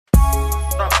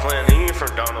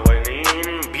run down the way, nigga. He ain't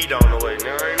even be down the way,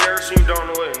 nigga. I ain't never seen him down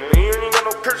the way, nigga. He ain't even got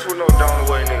no picture with no down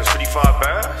the way, nigga. 55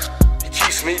 bags. He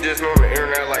keeps me just on the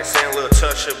internet like saying little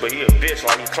touch shit, but he a bitch.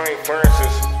 Like he claimed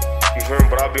Francis. You feel me?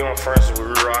 But I be on Francis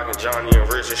with Rock and Johnny and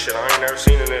Rich and shit. I ain't never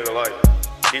seen a nigga like.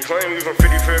 He claimed he was from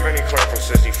 55th and he claimed from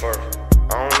 61st.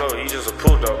 I don't know, he just a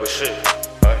pull dog, but shit.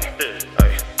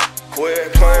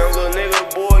 Quit playing, little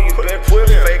nigga, boy. You that quit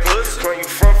fake. Listen, you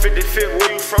from 55th,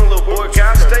 where you from, little boy?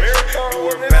 Gas station.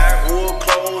 You wear backwood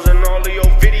clothes and all of your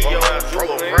videos.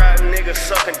 Bro, a rat nigga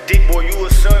sucking dick, boy. You a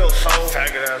sell your soul.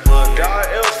 Faggot ass little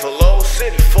die else for low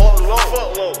city. Fuck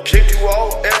low. Kick you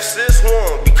out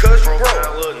F61 because you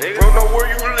broke. Bro, know where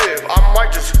you live. I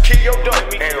might just kill your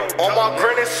dope. And on my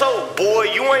granny soul, boy,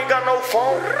 you ain't got no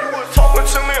phone. You was talking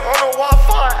to me on the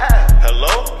Wi-Fi app.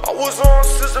 Hello? I was on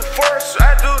 61st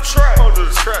at the track.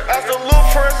 After little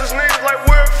Francis niggas like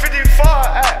where 55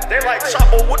 at? They like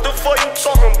Chxpo, what the fuck you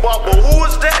talking about? But who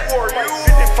is that? Or you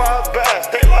 55 bags?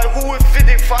 They like who is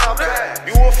 55 bags?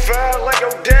 You a fat like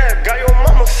your dad, got your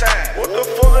mama sad. What the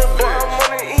fuck is buying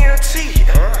money ENT?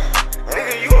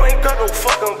 Nigga, you ain't got no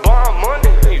fucking buying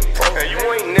money. And you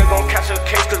ain't never gon' catch a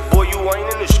case, cause boy you ain't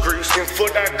in the streets. And for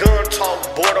that gun talk,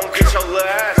 boy don't get your little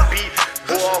ass beat.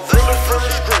 Boy I'm really from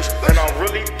the streets, and I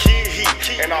really keep heat.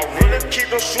 And I really keep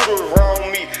them shooters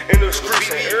around me in the streets.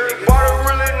 And everybody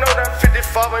really know that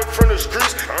 55 ain't from the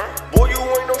streets. Boy you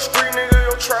ain't no street nigga,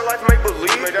 your trap life make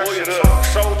believe. Boy you talk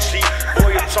so cheap,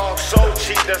 boy you talk so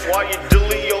cheap. That's why you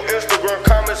delete your Instagram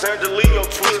comments and delete your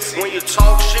tweets when you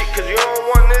talk shit, cause you don't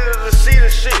want niggas to see the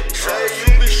shit. Say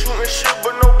you be shooting shit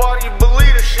but nobody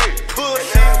believe the shit.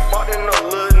 Pussy, nobody know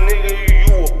little nigga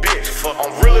you a bitch. Fuck, I'm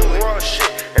really run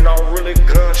shit and I'm really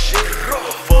gun shit.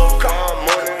 Fuck all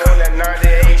money on that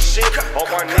 98 shit. All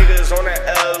my niggas on that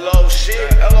LO shit.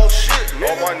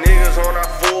 All my niggas on that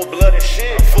full blooded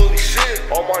shit.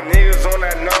 All my niggas on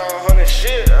that 900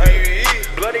 shit.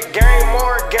 Bloody gang,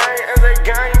 more gang, and they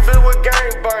gang filled with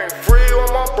gang bang. Free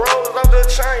on my bros off the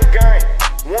chain gang.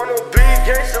 Wanna be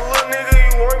gangsta little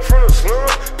nigga, you ain't from the slum.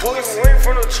 Pussy, you ain't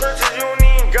from the trenches, you don't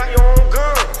even got your own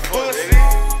gun. Pussy.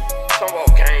 Talking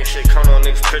about gang shit, come on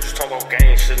niggas pictures, talking about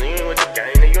gang shit. You ain't with the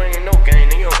gang, nigga, you ain't no gang,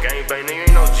 nigga, you don't gang bang, nigga, you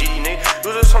ain't no G, nigga.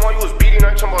 You just talking about you was beating,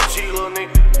 I talking about G, little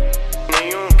nigga. Nigga,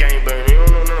 you don't gang bang, nigga, you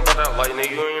don't know nothing about that light,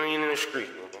 nigga, you ain't even in the street.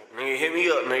 Nigga, hit me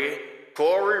up, nigga.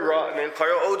 Call Re-Rock, nigga, call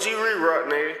your OG Re-Rock,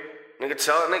 nigga. Nigga,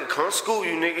 tell that nigga, come school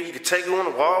you, nigga. He can take you on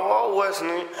the Wild Wild West,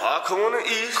 nigga. I'll come on the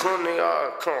East, come, nigga,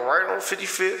 I'll come right on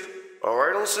 55th, or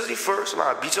right on 61st, and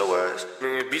I'll beat your ass.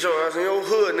 Nigga, beat your ass in your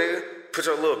hood, nigga. Put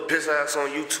your little bitch ass on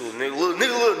YouTube, nigga. Little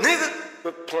nigga.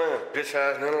 Quit playing, bitch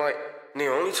ass, nigga. Like,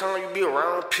 nigga, only time you be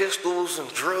around pistols and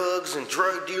drug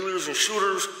dealers and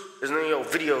shooters is nigga your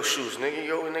video shoots, nigga.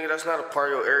 Yo, nigga, that's not a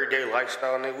part of your everyday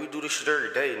lifestyle, nigga. We do this shit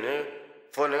every day, nigga.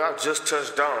 Fuck, nigga, I just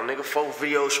touched down, nigga. 4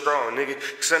 videos strong, nigga.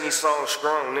 70 songs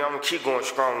strong, nigga. I'ma keep going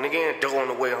strong, nigga. Ain't dough on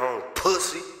the way home,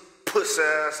 pussy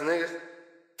ass, nigga.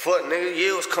 Fuck, nigga,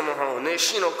 Yale's coming home, nigga.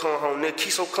 Shino coming home, nigga.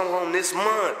 Kiso coming home this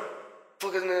month.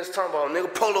 Fuck is niggas talking about,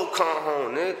 nigga? Polo coming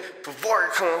home, nigga. Pavari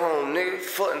coming home, nigga.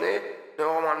 Fuck, nigga. Nigga,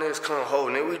 all my niggas coming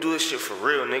home, nigga. We do this shit for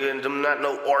real, nigga. And them not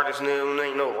no artists, nigga. Them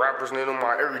ain't no rappers, nigga. Them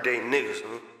my everyday niggas,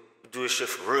 nigga. We do this shit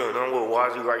for real, nigga. I'm with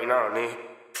YZ right now, nigga.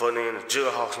 Fuck, nigga, in the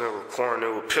jailhouse, nigga, recording,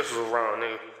 nigga, with pistols around,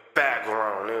 nigga. Bag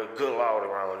around, nigga. Good loud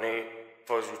around, nigga.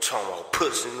 Fuck you talking about,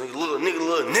 pussy, nigga. Little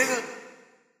nigga.